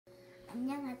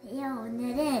안녕하세요.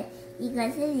 오늘은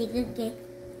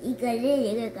이거를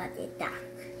읽을 겁니다.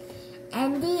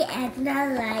 Andy and the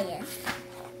Lion.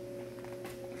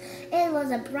 It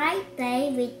was a bright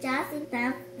day with just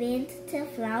enough wind to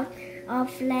float a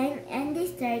flame. Andy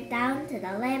started down to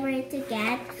the library to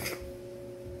get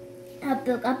a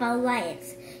book about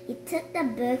lions. He took the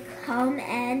book home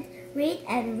and read.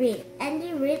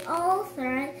 Andy read all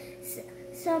through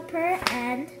supper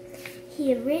and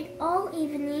he read all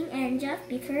evening and just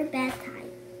before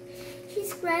bedtime.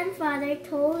 His grandfather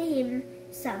told him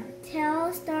some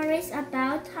tale stories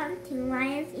about hunting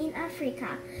lions in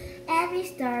Africa. Every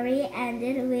story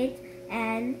ended with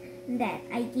 "and then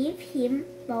I give him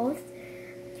both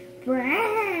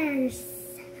bears."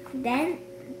 Then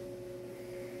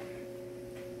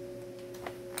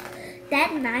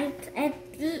that night,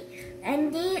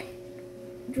 Andy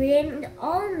dreamed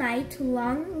all night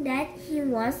long that he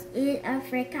was in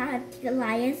Africa hunting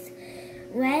lions.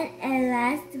 When at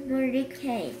last morning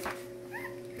came,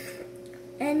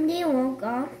 Andy woke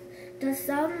up. The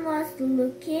sun was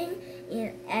looking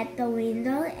in at the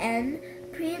window and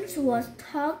Prince was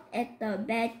tucked at the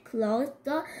bedclothes.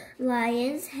 The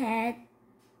lions had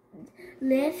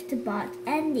left, but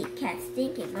Andy kept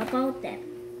thinking about them.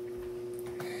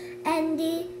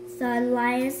 Andy saw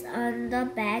lions on the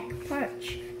back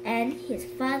porch, and his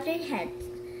father had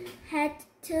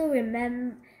to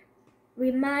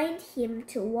remind him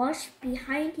to wash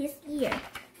behind his ear.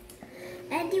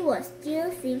 Andy was still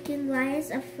thinking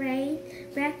lions afraid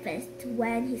breakfast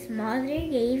when his mother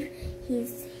gave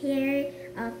his hair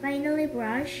a final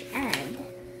brush and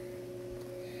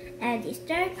Andy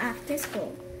started off to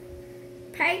school.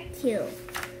 Part 2.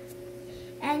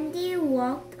 Andy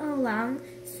walked along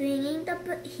swinging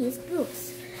his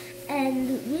books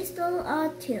and whistled a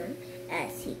tune.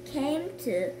 As he came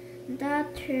to the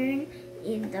turn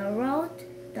in the road,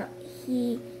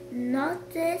 he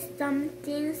noticed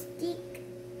something stick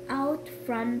out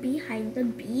from behind the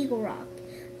big rock.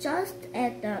 Just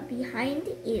at the behind,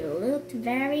 it looked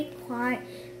very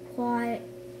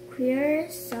queer,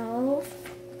 so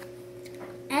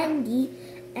Andy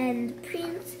and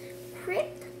Prince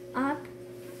crept up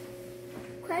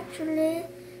quietly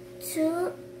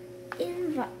to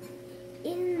investigate.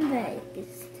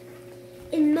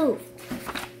 It moved.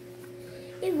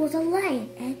 It was a lion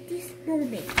at this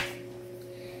moment.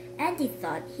 Andy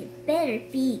thought he'd better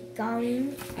be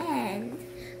going, and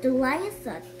the lion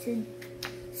thought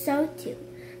so too.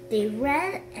 They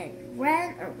ran and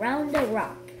ran around the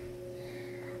rock.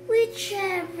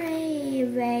 Whichever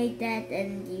way that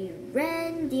Andy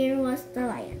ran, there was the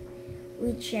lion.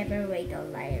 Whichever way the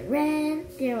lion ran,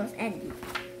 there was Andy.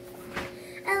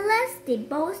 At last they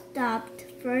both stopped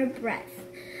for breath.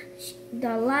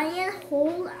 The lion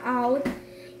held out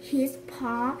his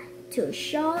paw to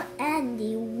show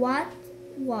Andy what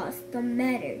was the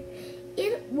matter.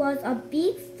 It was a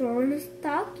big thorn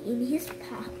stuck in his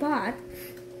paw, but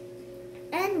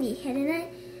Andy had an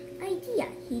idea.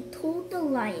 He told the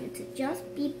lion to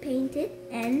just be painted,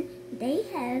 and they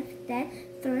have that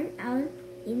thorn out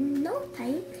in no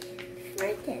time.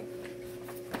 Frightened,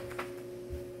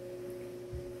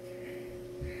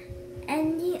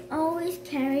 Andy always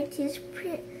carried his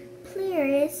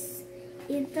pliers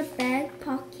in the back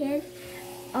pocket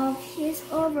of his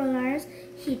overalls.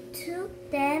 He took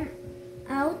them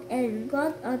out and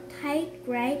got a tight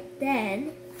grip.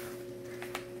 Then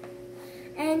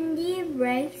Andy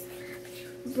braced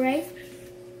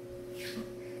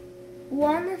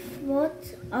one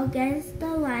foot against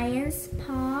the lion's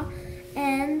paw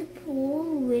and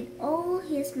pulled with all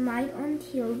his might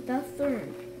until the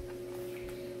thorn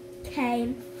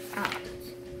came out.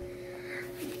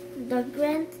 The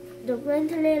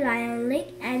gruntly lion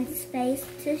licked Andy's face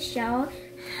to show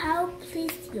how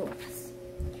pleased he was.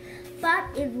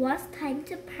 But it was time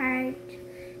to part,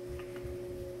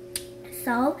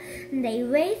 so they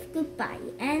waved goodbye.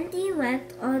 Andy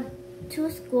went on to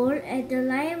school, and the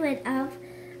lion went off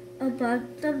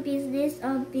about the business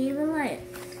of being a lion.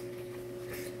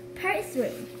 Part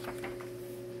 3.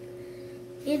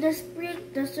 In the spring,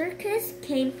 the circus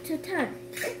came to town.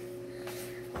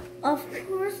 Of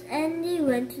course, Andy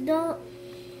went to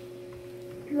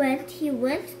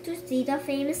see the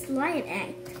famous lion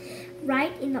act.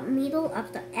 Right in the middle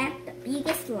of the act, the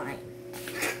biggest lion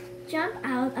jumped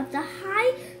out of the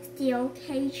high steel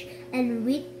cage, and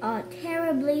with a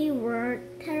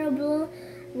terrible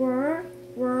roar,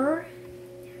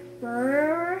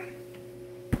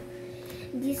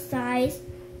 the size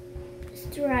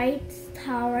straight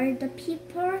toward the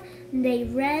people. They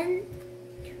ran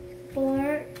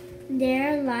for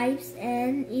their lives,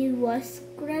 and it was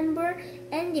scrambled,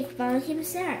 and he found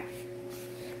himself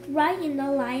right in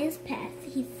the lion's path.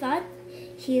 He thought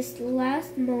his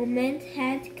last moment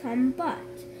had come, but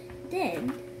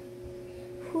then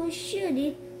who should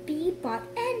it be but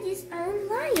Andy's own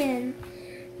lion?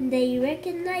 They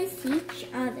recognized each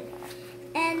other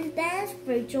and danced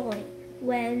for joy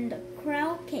when the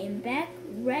crowd came back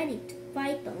ready to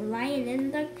fight the lion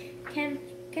and the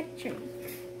captain.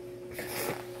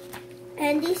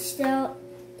 Andy stood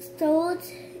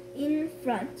in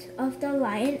front of the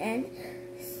lion and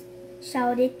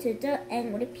shouted to the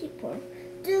angry people,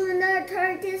 "Do not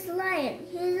hurt this lion.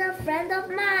 He's a friend of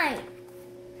mine."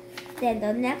 Then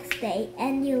the next day,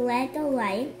 Andy led the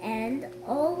lion and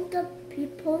all the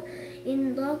people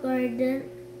in the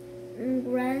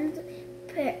grand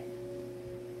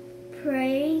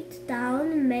parade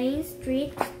down Main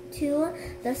Street to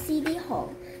the City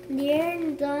Hall.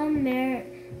 Near the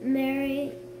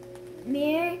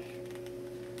mayor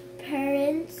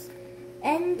parents,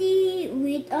 Andy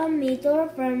with a medal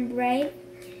from Brave,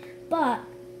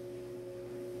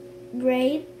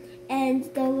 and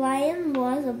the lion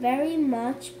was very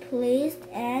much pleased.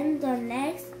 And the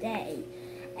next day,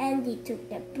 Andy took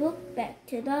the book back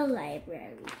to the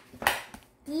library.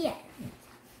 The end.